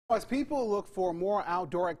As people look for more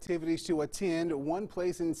outdoor activities to attend, one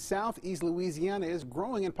place in southeast Louisiana is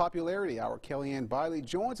growing in popularity. Our Kellyanne Biley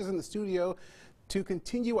joins us in the studio to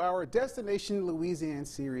continue our Destination Louisiane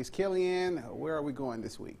series. Kellyanne, where are we going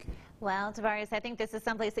this week? Well, Tavares, I think this is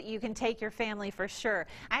someplace that you can take your family for sure.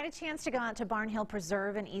 I had a chance to go out to Barnhill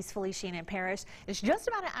Preserve in East Feliciana Parish. It's just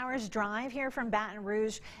about an hour's drive here from Baton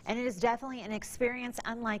Rouge, and it is definitely an experience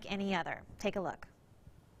unlike any other. Take a look.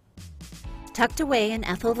 Tucked away in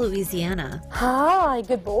Ethel, Louisiana, Hi,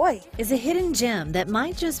 good boy, is a hidden gem that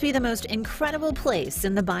might just be the most incredible place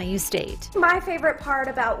in the Bayou State. My favorite part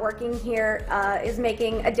about working here is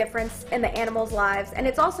making a difference in the animals' lives, and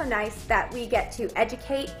it's also nice that we get to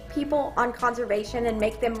educate people on conservation and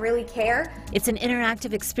make them really care. It's an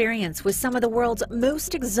interactive experience with some of the world's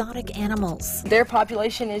most exotic animals. Their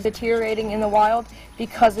population is deteriorating in the wild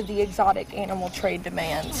because of the exotic animal trade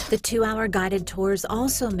demands. The 2-hour guided tours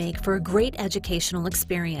also make for a great educational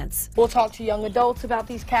experience. We'll talk to young adults about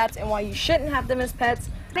these cats and why you shouldn't have them as pets.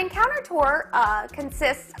 The encounter tour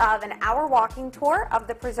consists of an hour walking tour of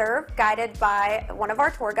the preserve guided by one of our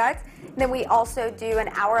tour guides. And then we also do an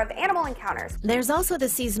hour of animal encounters. There's also the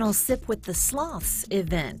seasonal Sip with the Sloths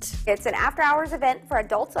event. It's an after-hours event for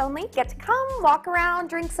adults only. Get to come, walk around,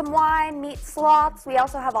 drink some wine, meet sloths. We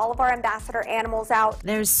also have all of our ambassador animals out.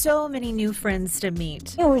 There's so many new friends to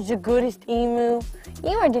meet. You was the goodest emu. You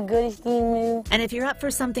are the goodest emu. And if you're up for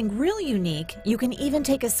something real unique, you can even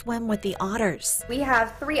take a swim with the otters. We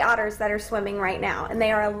have 3 otters that are swimming right now, and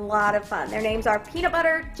they are a lot of fun. Their names are Peanut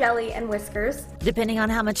Butter, Jelly, and Whiskers. Depending on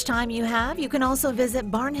how much time you have, you can also visit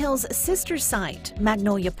Barnhill's sister site,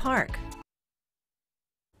 Magnolia Park.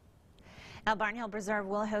 Now, Barnhill Preserve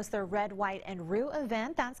will host their Red, White, and Rue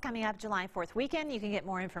event. That's coming up July 4th weekend. You can get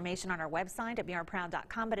more information on our website at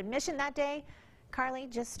weareproud.com. But admission that day, Carly,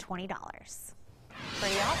 just $20.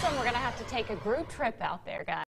 Pretty awesome. We're going to have to take a group trip out there, guys.